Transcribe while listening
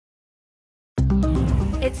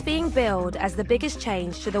It's being billed as the biggest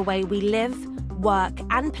change to the way we live, work,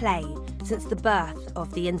 and play since the birth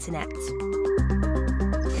of the internet.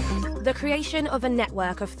 The creation of a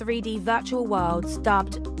network of 3D virtual worlds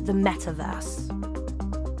dubbed the Metaverse.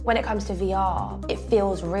 When it comes to VR, it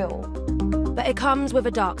feels real. But it comes with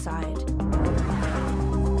a dark side.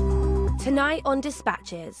 Tonight on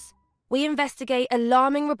Dispatches, we investigate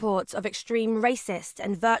alarming reports of extreme racist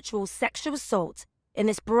and virtual sexual assault in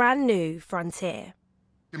this brand new frontier.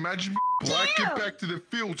 Imagine black get back to the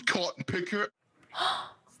fields, cotton picker.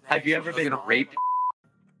 Have you ever been raped?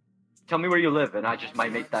 Tell me where you live and I just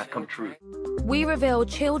might make that come true. We reveal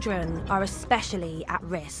children are especially at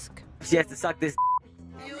risk. She has to suck this.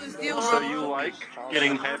 So you like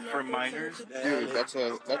getting head from minors? Dude, that's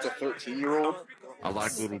a 13-year-old. I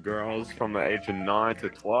like little girls from the age of 9 to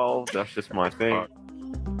 12. That's just my thing.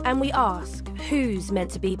 And we ask, who's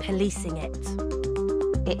meant to be policing it?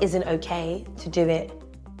 It isn't okay to do it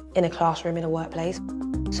in a classroom, in a workplace.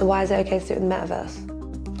 So why is it okay to do it in the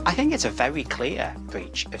Metaverse? I think it's a very clear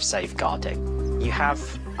breach of safeguarding. You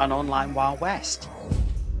have an online Wild West.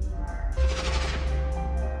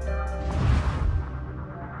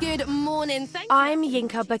 Good morning, I'm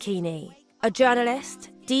Yinka Bokinni, a journalist,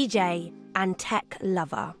 DJ, and tech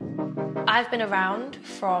lover. I've been around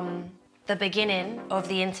from the beginning of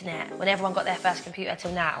the internet, when everyone got their first computer,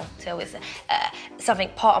 till now, till it's something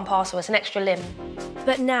part and parcel, it's an extra limb.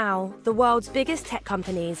 But now, the world's biggest tech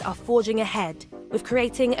companies are forging ahead with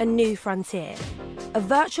creating a new frontier, a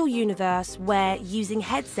virtual universe where, using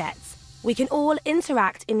headsets, we can all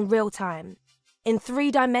interact in real time, in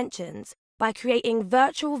 3 dimensions, by creating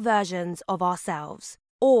virtual versions of ourselves,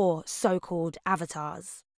 or so-called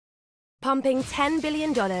avatars. Pumping $10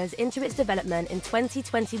 billion into its development in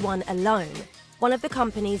 2021 alone, one of the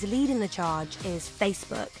companies leading the charge is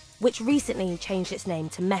Facebook, which recently changed its name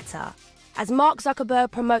to Meta, as Mark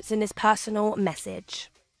Zuckerberg promotes in this personal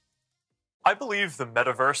message. I believe the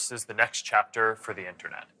Metaverse is the next chapter for the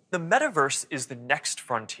internet. The Metaverse is the next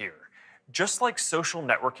frontier, just like social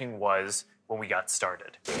networking was when we got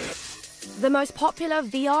started. The most popular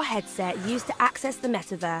VR headset used to access the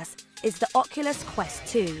Metaverse is the Oculus Quest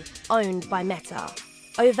 2, owned by Meta.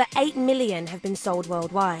 Over 8 million have been sold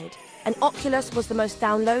worldwide, and Oculus was the most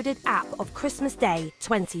downloaded app of Christmas Day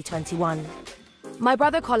 2021. My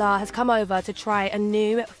brother Collar has come over to try a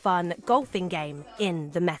new, fun golfing game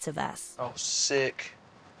in the Metaverse. Oh, sick.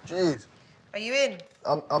 Jeez. Are you in?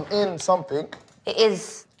 I'm in something. It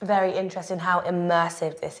is very interesting how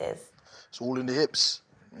immersive this is. It's all in the hips.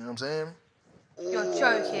 You know what I'm saying? You're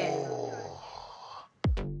joking.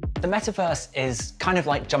 The Metaverse is kind of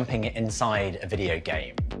like jumping inside a video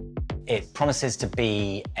game. It promises to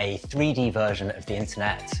be a 3D version of the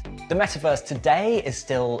internet. The Metaverse today is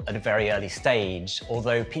still at a very early stage,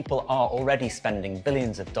 although people are already spending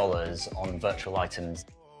billions of dollars on virtual items.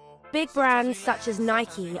 Big brands such as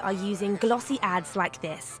Nike are using glossy ads like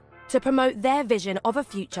this to promote their vision of a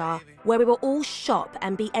future where we will all shop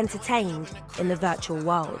and be entertained in the virtual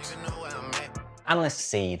world. Analysts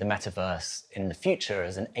see the Metaverse in the future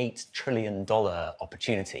as an $8 trillion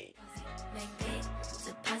opportunity.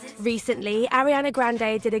 Recently, Ariana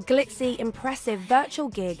Grande did a glitzy, impressive virtual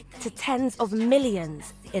gig to tens of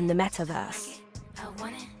millions in the Metaverse.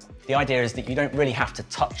 The idea is that you don't really have to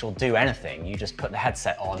touch or do anything. You just put the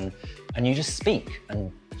headset on and you just speak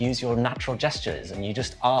and use your natural gestures, and you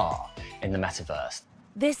just are in the Metaverse.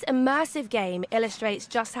 This immersive game illustrates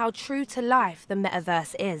just how true to life the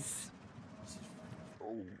Metaverse is.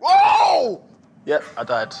 Whoa! Yep, I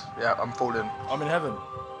died. Yeah, I'm falling. I'm in heaven.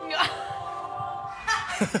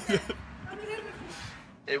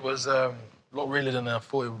 It was a lot realer than I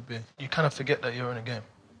thought it would be. You kind of forget that you're in a game.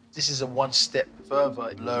 This is a one step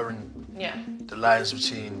further, blurring the lines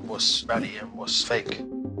between what's reality and what's fake.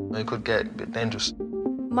 It could get a bit dangerous.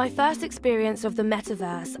 My first experience of the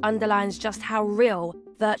Metaverse underlines just how real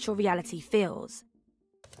virtual reality feels.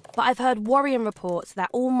 But I've heard worrying reports that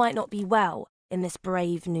all might not be well in this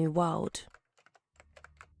brave new world.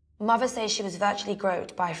 Mother says she was virtually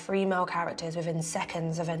groped by 3 male characters within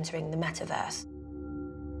seconds of entering the Metaverse.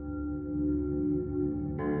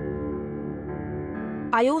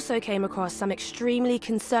 I also came across some extremely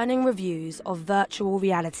concerning reviews of virtual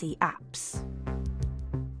reality apps.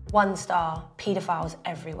 1 star, paedophiles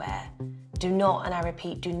everywhere. Do not, and I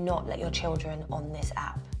repeat, do not let your children on this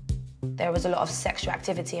app. There was a lot of sexual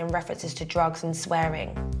activity and references to drugs and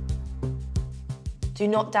swearing. Do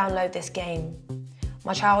not download this game.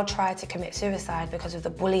 My child tried to commit suicide because of the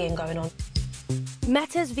bullying going on.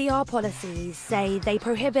 Meta's VR policies say they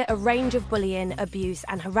prohibit a range of bullying, abuse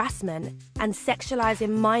and harassment and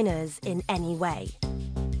sexualizing minors in any way.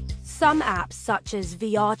 Some apps, such as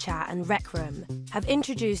VR Chat and Rec Room, have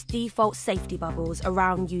introduced default safety bubbles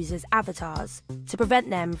around users' avatars to prevent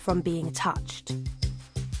them from being touched.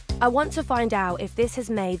 I want to find out if this has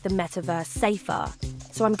made the metaverse safer,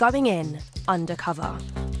 so I'm going in undercover.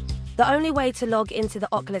 The only way to log into the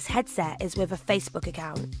Oculus headset is with a Facebook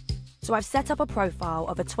account, so I've set up a profile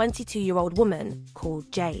of a 22-year-old woman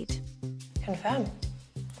called Jade. Confirm.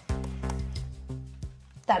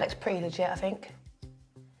 That looks pretty legit, I think.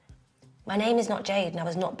 My name is not Jade, and I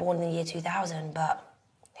was not born in the year 2000, but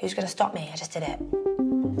who's going to stop me? I just did it.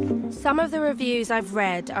 Some of the reviews I've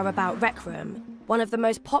read are about Rec Room, one of the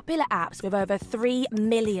most popular apps with over 3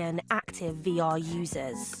 million active VR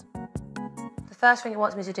users. The first thing it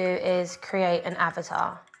wants me to do is create an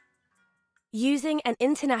avatar. Using an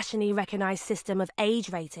internationally recognised system of age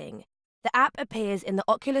rating, the app appears in the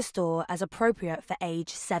Oculus Store as appropriate for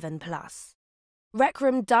age 7+. Rec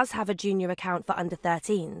Room does have a junior account for under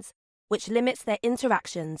 13s, which limits their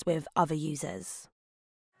interactions with other users.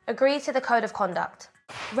 Agree to the code of conduct.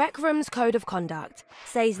 Rec Room's code of conduct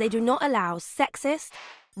says they do not allow sexist,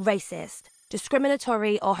 racist,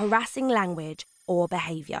 discriminatory or harassing language or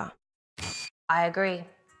behaviour. I agree.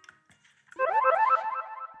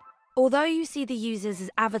 Although you see the users as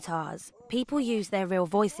avatars, people use their real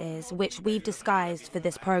voices, which we've disguised for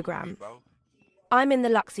this programme. I'm in the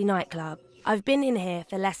Luxy nightclub. I've been in here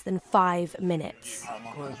for less than 5 minutes.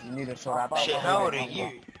 How old are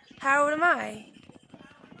you? How old am I?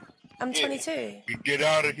 I'm 22. Get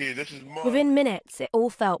out of here. This is more. Within minutes, it all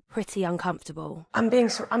felt pretty uncomfortable. I'm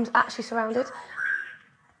actually surrounded.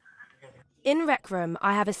 In Rec Room,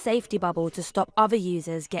 I have a safety bubble to stop other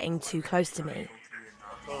users getting too close to me.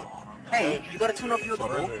 Hey, you gotta turn off your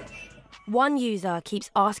bubble. One user keeps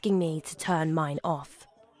asking me to turn mine off.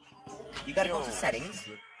 You gotta go to settings.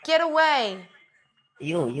 Get away!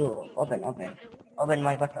 You, open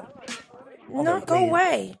my button. No, go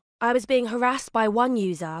away. I was being harassed by one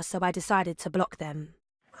user, so I decided to block them.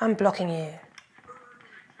 I'm blocking you.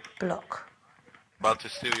 Block. About to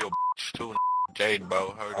steal your too, Jade,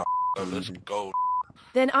 bro. Hurry up, let's go.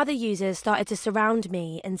 Then other users started to surround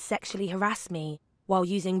me and sexually harass me while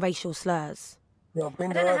using racial slurs. Yo,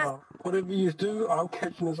 bend over. Whatever you do, I'm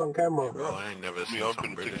catching this on camera. Bro, I ain't never seen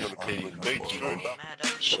some British king.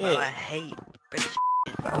 Shit. I hate British.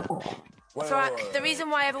 So the reason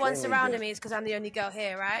why everyone's surrounding me is because I'm the only girl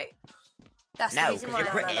here, right? That's the reason why.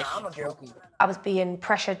 British. I was being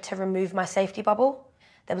pressured to remove my safety bubble.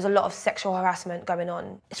 There was a lot of sexual harassment going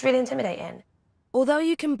on. It's really intimidating. Although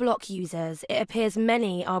you can block users, it appears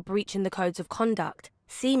many are breaching the codes of conduct,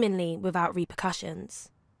 seemingly without repercussions.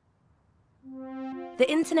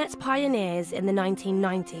 The internet's pioneers in the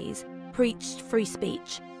 1990s preached free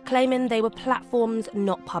speech, claiming they were platforms,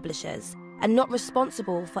 not publishers, and not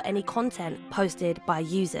responsible for any content posted by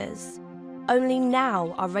users. Only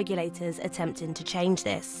now are regulators attempting to change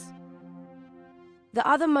this. The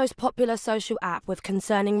other most popular social app with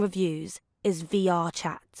concerning reviews is VR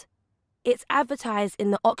Chat. It's advertised in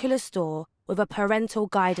the Oculus Store with a parental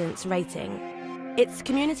guidance rating. Its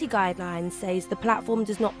community guidelines says the platform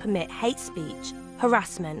does not permit hate speech,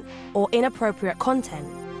 harassment, or inappropriate content.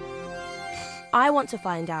 I want to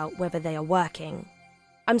find out whether they are working.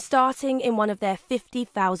 I'm starting in one of their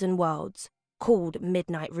 50,000 worlds, called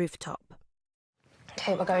Midnight Rooftop.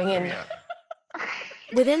 Okay, we're going in.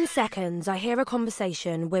 Within seconds, I hear a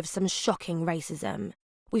conversation with some shocking racism.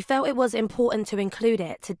 We felt it was important to include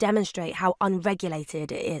it to demonstrate how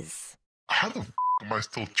unregulated it is. How the am I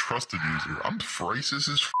still trusted user? I'm racist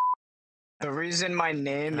as The reason my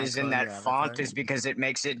name is in that font is because it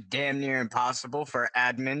makes it damn near impossible for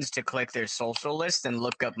admins to click their social list and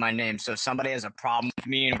look up my name. So if somebody has a problem with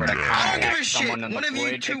me and were to contact someone on the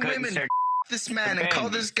void, they couldn't search this man and call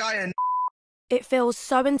this guy a. It feels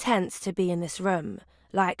so intense to be in this room,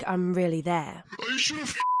 like I'm really there. I should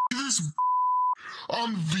have this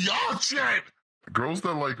on VR Chat. Girls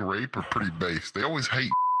that like rape are pretty base. They always hate.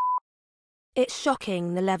 It's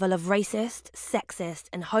shocking the level of racist, sexist,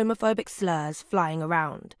 and homophobic slurs flying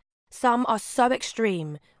around. Some are so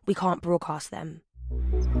extreme, we can't broadcast them.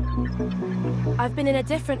 I've been in a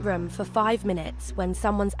different room for 5 minutes when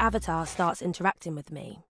someone's avatar starts interacting with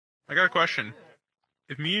me. I got a question.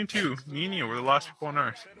 If me and you were the last people on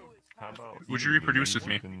Earth, would you reproduce with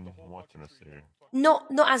me? Not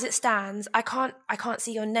as it stands. I can't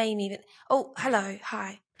see your name even. Oh, hello,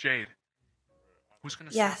 hi. Jade. Who's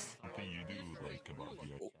gonna yes. stop me?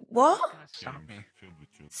 What? Stop me.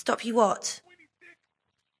 Stop you what?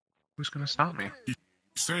 Who's gonna stop me? He's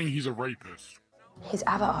saying he's a rapist. His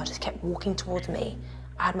avatar just kept walking towards me.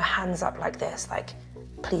 I had my hands up like this, like,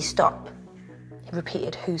 please stop. He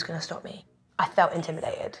repeated, who's gonna stop me? I felt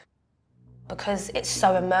intimidated. because it's so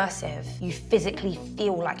immersive. You physically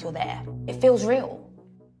feel like you're there. It feels real.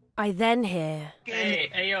 I then hear...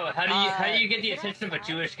 Hey, yo, how do you get the attention of a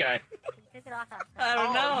Jewish guy? I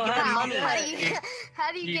don't know.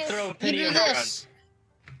 How do you get... throw a penny you do around. this.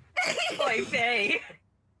 Oy vey.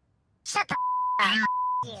 Shut the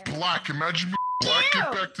you black. Imagine me black.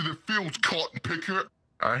 Get back to the fields, cotton picker.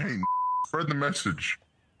 I hate spread the message.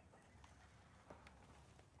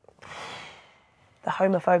 The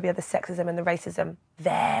homophobia, the sexism and the racism,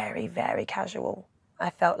 very, very casual.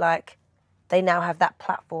 I felt like they now have that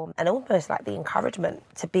platform and almost like the encouragement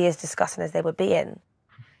to be as disgusting as they were being.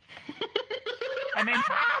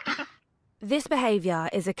 This behaviour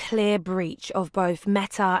is a clear breach of both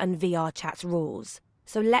Meta and VR Chat's rules.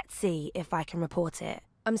 So let's see if I can report it.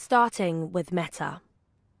 I'm starting with Meta.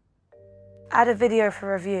 Add a video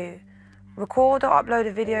for review. Record or upload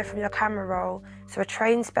a video from your camera roll so a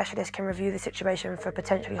trained specialist can review the situation for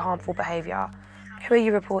potentially harmful behaviour. Who are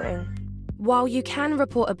you reporting? While you can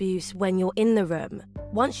report abuse when you're in the room,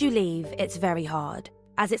 once you leave, it's very hard,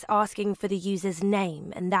 as it's asking for the user's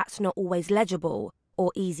name, and that's not always legible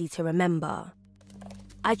or easy to remember.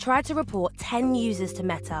 I tried to report 10 users to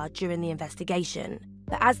Meta during the investigation,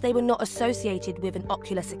 but as they were not associated with an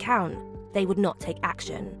Oculus account, they would not take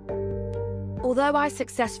action. Although I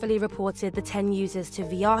successfully reported the 10 users to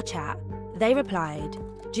VR Chat, they replied,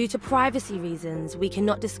 "Due to privacy reasons, we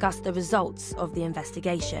cannot discuss the results of the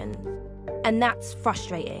investigation." And that's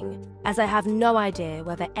frustrating, as I have no idea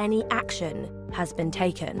whether any action has been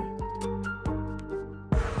taken.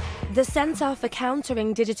 The Centre for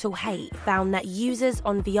Countering Digital Hate found that users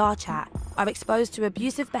on VR Chat are exposed to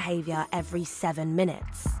abusive behaviour every 7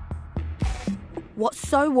 minutes. What's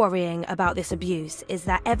so worrying about this abuse is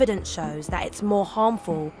that evidence shows that it's more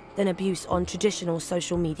harmful than abuse on traditional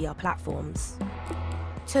social media platforms.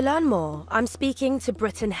 To learn more, I'm speaking to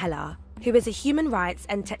Britton Heller, who is a human rights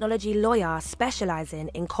and technology lawyer specialising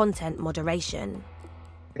in content moderation.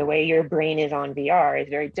 The way your brain is on VR is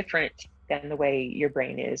very different than the way your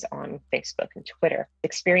brain is on Facebook and Twitter.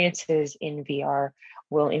 Experiences in VR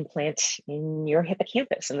will implant in your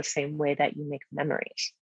hippocampus in the same way that you make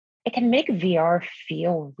memories. It can make VR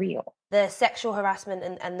feel real. The sexual harassment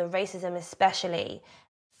and the racism especially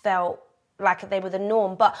felt like they were the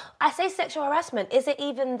norm. But I say sexual harassment, is it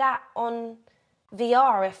even that on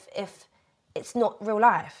VR if it's not real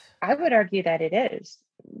life? I would argue that it is,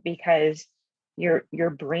 because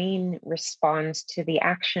your brain responds to the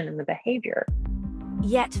action and the behavior.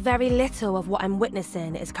 Yet very little of what I'm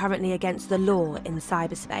witnessing is currently against the law in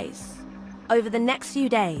cyberspace. Over the next few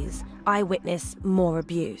days, I witness more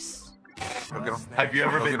abuse. Have you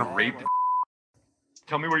ever been raped?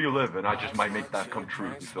 Tell me where you live and I just might make that come true.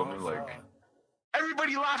 You feel me? Like,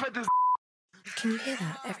 everybody laugh at this. Can you hear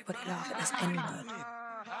that? Everybody laugh at this N-word.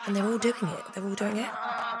 And they're all doing it. They're all doing it.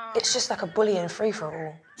 It's just like a bullying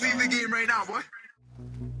free-for-all. Leave the game right now, boy.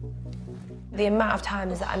 The amount of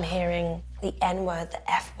times that I'm hearing the N-word,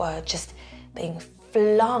 the F-word just being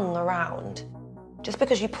flung around. Just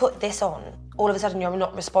because you put this on, all of a sudden you're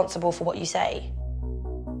not responsible for what you say.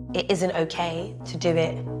 It isn't okay to do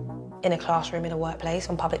it in a classroom, in a workplace,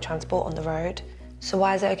 on public transport, on the road. So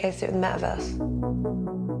why is it okay to do it in the metaverse?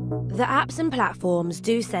 The apps and platforms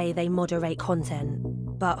do say they moderate content,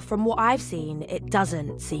 but from what I've seen, it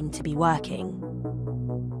doesn't seem to be working.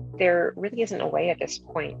 There really isn't a way at this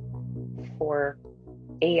point for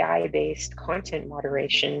AI-based content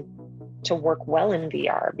moderation to work well in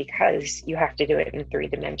VR, because you have to do it in 3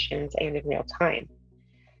 dimensions and in real time.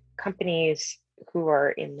 Companies who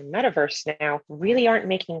are in the metaverse now really aren't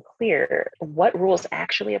making clear what rules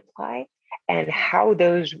actually apply and how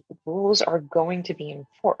those rules are going to be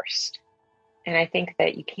enforced. And I think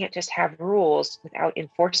that you can't just have rules without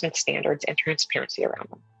enforcement standards and transparency around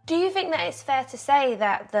them. Do you think that it's fair to say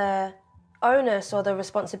that the onus or the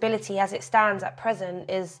responsibility as it stands at present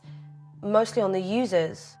is mostly on the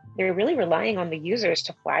users? They're really relying on the users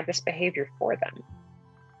to flag this behavior for them.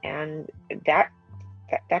 And that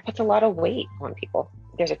puts a lot of weight on people.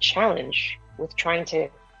 There's a challenge with trying to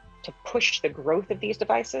push the growth of these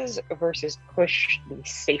devices versus push the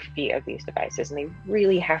safety of these devices, and they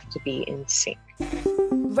really have to be in sync.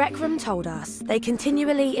 Rec Room told us they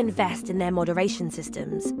continually invest in their moderation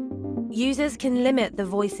systems. Users can limit the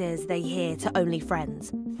voices they hear to only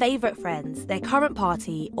friends, favourite friends, their current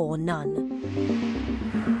party, or none.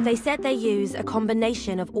 They said they use a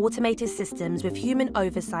combination of automated systems with human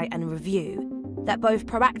oversight and review that both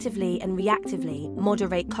proactively and reactively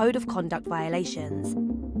moderate code of conduct violations.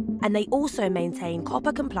 And they also maintain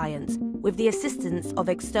COPPA compliance with the assistance of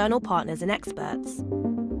external partners and experts.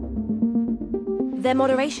 Their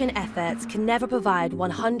moderation efforts can never provide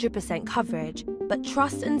 100% coverage, but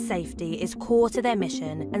trust and safety is core to their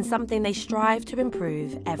mission and something they strive to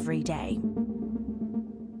improve every day.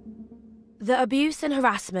 The abuse and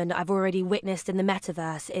harassment I've already witnessed in the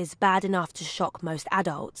metaverse is bad enough to shock most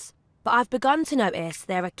adults, but I've begun to notice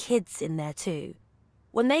there are kids in there too.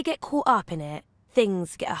 When they get caught up in it,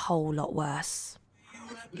 things get a whole lot worse.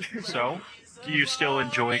 So, do you still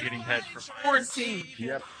enjoy getting head for 14?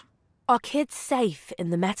 Yep. Are kids safe in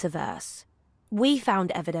the metaverse? We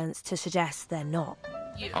found evidence to suggest they're not.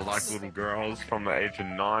 I like little girls from the age of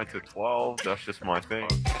 9 to 12. That's just my thing.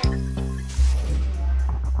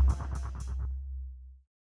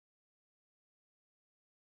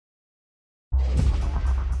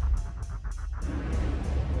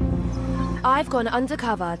 I've gone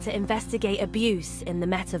undercover to investigate abuse in the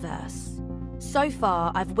metaverse. So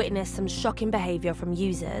far, I've witnessed some shocking behaviour from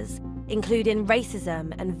users, including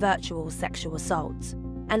racism and virtual sexual assault.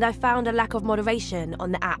 And I found a lack of moderation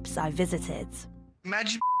on the apps I visited.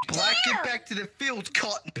 Imagine black, get back to the field,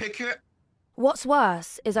 cotton picker. What's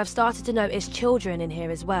worse is I've started to notice children in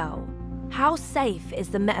here as well. How safe is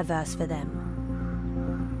the metaverse for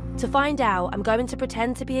them? To find out, I'm going to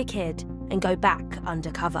pretend to be a kid and go back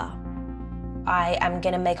undercover. I am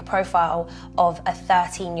going to make a profile of a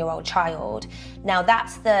 13-year-old child. Now,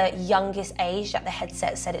 that's the youngest age that the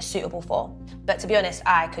headset said it's suitable for. But to be honest,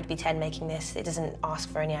 I could be 10 making this. It doesn't ask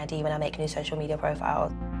for any ID when I make new social media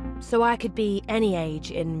profiles. So I could be any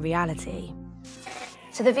age in reality.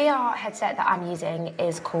 So the VR headset that I'm using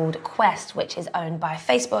is called Quest, which is owned by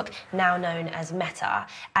Facebook, now known as Meta.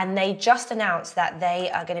 And they just announced that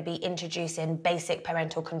they are going to be introducing basic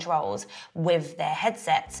parental controls with their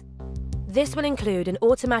headsets. This will include an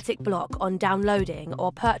automatic block on downloading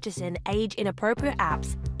or purchasing age-inappropriate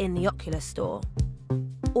apps in the Oculus Store.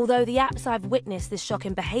 Although the apps I've witnessed this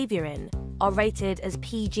shocking behaviour in are rated as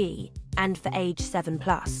PG and for age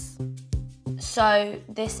 7+. So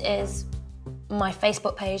this is my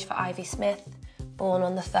Facebook page for Ivy Smith, born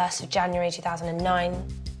on the 1st of January 2009.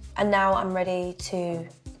 And now I'm ready to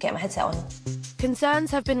get my headset on.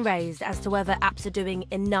 Concerns have been raised as to whether apps are doing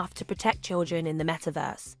enough to protect children in the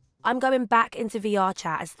metaverse. I'm going back into VR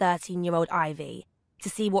chat as 13-year-old Ivy to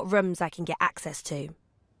see what rooms I can get access to.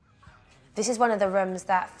 This is one of the rooms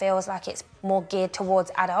that feels like it's more geared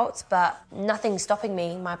towards adults, but nothing's stopping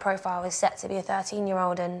me. My profile is set to be a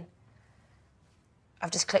 13-year-old and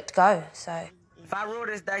I've just clicked go, so. If I roll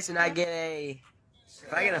this dice and I get if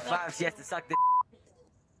I get a 5, she has to suck the.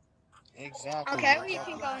 Exactly. Okay, well, you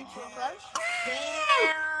can go into a club.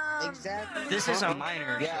 Exactly. This is a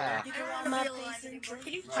minor. Yeah.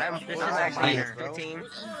 This is actually 15.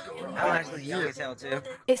 I'm actually young as hell, too.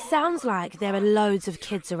 It sounds like there are loads of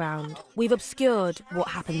kids around. We've obscured what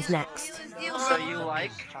happens next. So you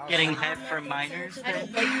like getting head from minors?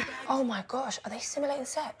 Oh my gosh, are they simulating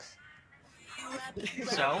sex?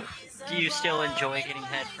 So, do you still enjoy getting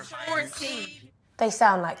head from minors? 14. They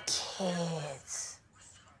sound like kids.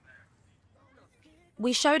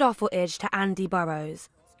 We showed our footage to Andy Burrows,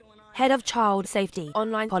 Head of Child Safety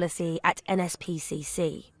Online Policy at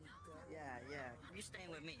NSPCC.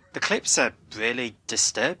 The clips are really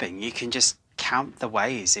disturbing. You can just count the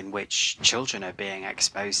ways in which children are being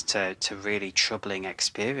exposed to really troubling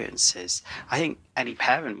experiences. I think any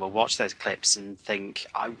parent will watch those clips and think,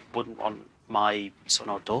 I wouldn't want my son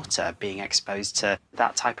or daughter being exposed to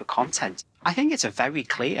that type of content. I think it's a very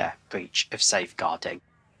clear breach of safeguarding.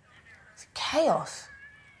 It's chaos.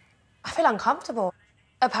 I feel uncomfortable.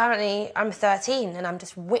 Apparently, I'm 13 and I'm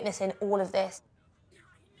just witnessing all of this.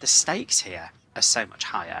 The stakes here are so much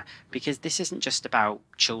higher because this isn't just about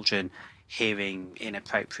children hearing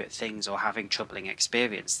inappropriate things or having troubling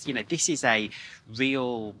experience. You know, this is a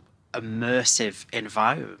real immersive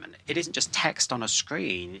environment. It isn't just text on a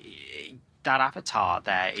screen. That avatar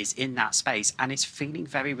there is in that space and is feeling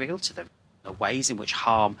very real to them. The ways in which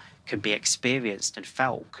harm can be experienced and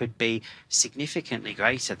felt could be significantly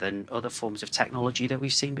greater than other forms of technology that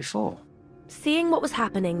we've seen before. Seeing what was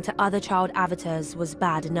happening to other child avatars was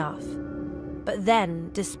bad enough. But then,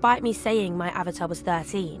 despite me saying my avatar was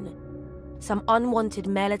 13, some unwanted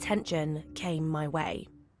male attention came my way.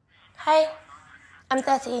 Hey, I'm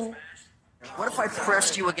 13. What if I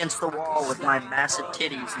pressed you against the wall with my massive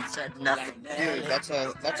titties and said nothing? Dude, that's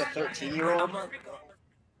a 13-year-old.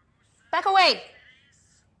 Back away!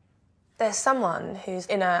 There's someone who's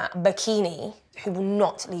in a bikini who will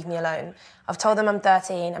not leave me alone. I've told them I'm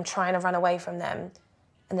 13, I'm trying to run away from them,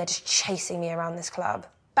 and they're just chasing me around this club.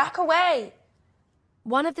 Back away!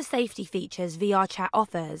 One of the safety features VR chat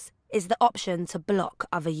offers is the option to block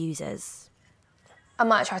other users. I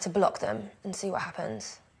might try to block them and see what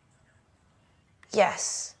happens.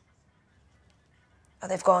 Yes. Oh,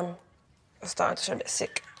 they've gone. I'm starting to feel a bit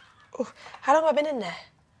sick. Ooh, how long have I been in there?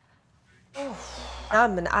 Ooh.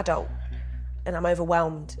 I'm an adult and I'm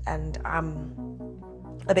overwhelmed and I'm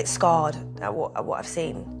a bit scarred at what I've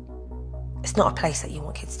seen. It's not a place that you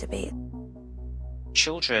want kids to be.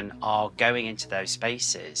 Children are going into those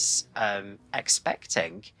spaces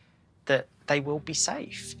expecting that they will be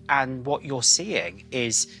safe. And what you're seeing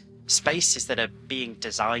is spaces that are being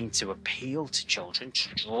designed to appeal to children,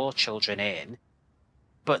 to draw children in,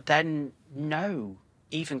 but then no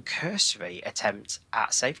even cursory attempt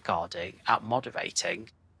at safeguarding, at moderating.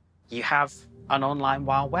 You have an online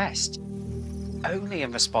Wild West. Only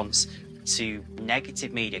in response to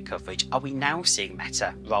negative media coverage are we now seeing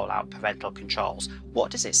Meta roll out parental controls.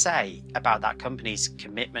 What does it say about that company's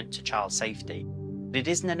commitment to child safety? It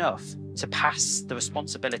isn't enough to pass the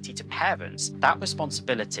responsibility to parents. That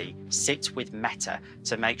responsibility sits with Meta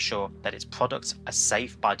to make sure that its products are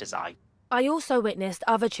safe by design. I also witnessed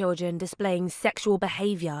other children displaying sexual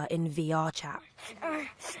behaviour in VR chat.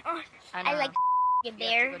 I like you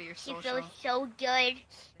there. She feels so good.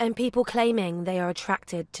 And people claiming they are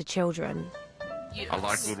attracted to children. I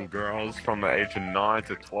like little girls from the age of 9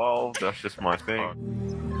 to 12. That's just my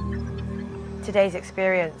thing. Today's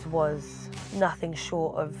experience was nothing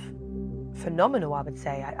short of phenomenal, I would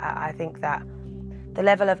say. I think that the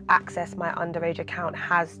level of access my underage account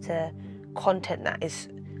has to content that is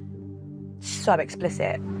so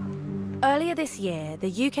explicit. Earlier this year,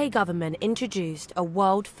 the UK government introduced a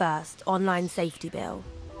world-first online safety bill,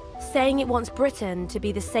 saying it wants Britain to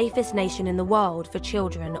be the safest nation in the world for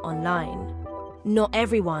children online. Not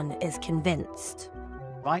everyone is convinced.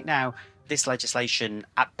 Right now, this legislation,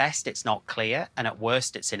 at best, it's not clear, and at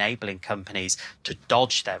worst, it's enabling companies to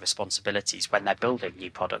dodge their responsibilities when they're building new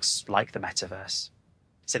products like the Metaverse.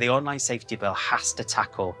 So the online safety bill has to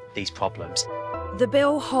tackle these problems. The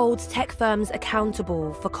bill holds tech firms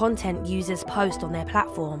accountable for content users post on their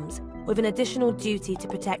platforms, with an additional duty to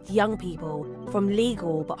protect young people from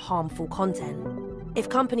legal but harmful content. If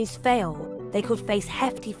companies fail, they could face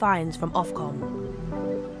hefty fines from Ofcom.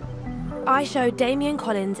 I showed Damian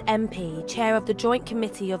Collins MP, chair of the Joint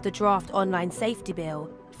Committee of the Draft Online Safety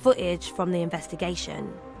Bill, footage from the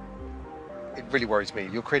investigation. It really worries me.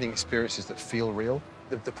 You're creating experiences that feel real.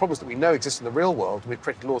 The problems that we know exist in the real world, we've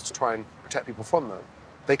created laws to try and protect people from them.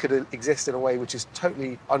 They could exist in a way which is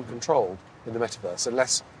totally uncontrolled in the metaverse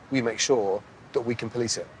unless we make sure that we can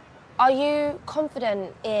police it. Are you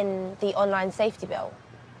confident in the online safety bill?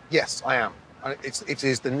 Yes, I am. It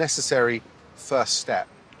is the necessary first step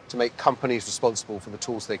to make companies responsible for the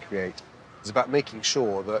tools they create. It's about making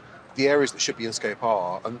sure that the areas that should be in scope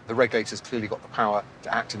are, and the regulators clearly got the power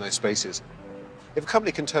to act in those spaces. If a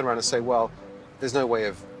company can turn around and say, well, there's no way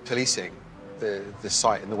of policing the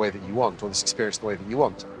site in the way that you want, or this experience in the way that you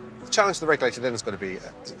want, the challenge to the regulator then is going to be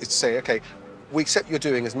to say, okay, we accept you're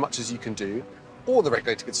doing as much as you can do, or the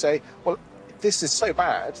regulator could say, well, this is so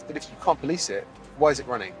bad that if you can't police it, why is it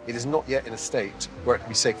running? It is not yet in a state where it can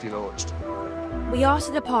be safely launched. We asked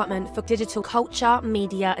the Department for Digital Culture,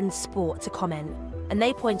 Media and Sport to comment, and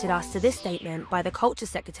they pointed us to this statement by the Culture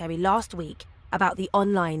Secretary last week about the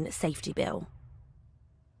online safety bill.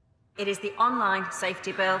 It is the online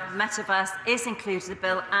safety bill. Metaverse is included in the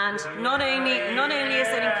bill, and not only is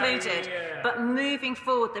it included, but moving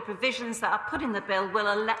forward, the provisions that are put in the bill will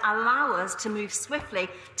allow us to move swiftly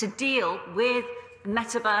to deal with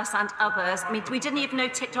Metaverse and others. I mean, we didn't even know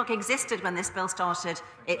TikTok existed when this bill started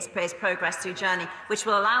its progress through journey, which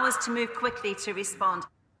will allow us to move quickly to respond.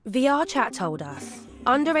 VR Chat told us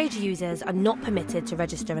underage users are not permitted to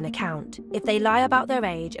register an account. If they lie about their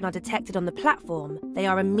age and are detected on the platform, they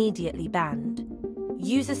are immediately banned.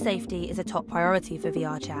 User safety is a top priority for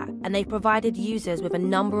VR Chat, and they've provided users with a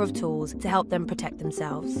number of tools to help them protect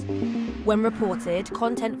themselves. When reported,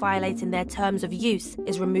 content violating their terms of use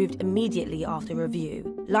is removed immediately after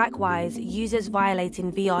review. Likewise, users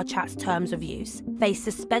violating VR Chat's terms of use face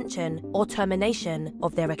suspension or termination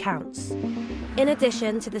of their accounts. In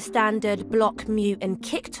addition to the standard block, mute and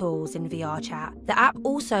kick tools in VR Chat, the app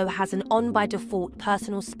also has an on-by-default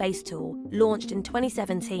personal space tool launched in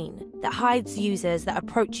 2017 that hides users that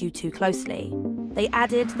approach you too closely. They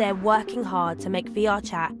added they're working hard to make VR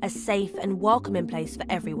Chat a safe and welcoming place for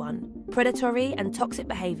everyone. Predatory and toxic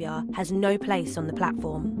behaviour has no place on the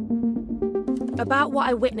platform. About what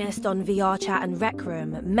I witnessed on VR Chat and Rec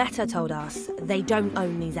Room, Meta told us they don't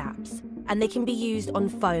own these apps, and they can be used on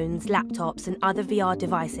phones, laptops and other VR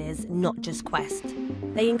devices, not just Quest.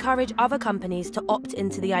 They encourage other companies to opt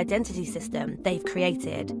into the identity system they've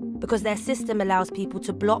created. because their system allows people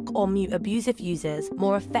to block or mute abusive users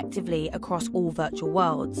more effectively across all virtual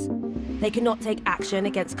worlds. They cannot take action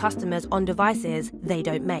against customers on devices they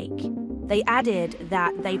don't make. They added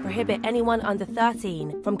that they prohibit anyone under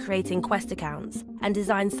 13 from creating Quest accounts and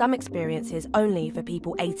design some experiences only for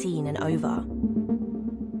people 18 and over.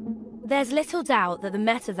 There's little doubt that the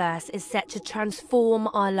metaverse is set to transform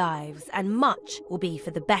our lives, and much will be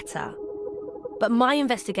for the better. But my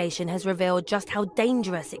investigation has revealed just how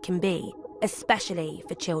dangerous it can be, especially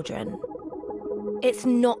for children. It's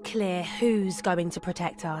not clear who's going to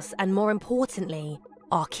protect us, and more importantly,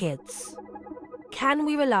 our kids. Can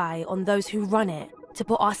we rely on those who run it to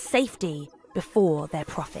put our safety before their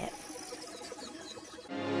profit?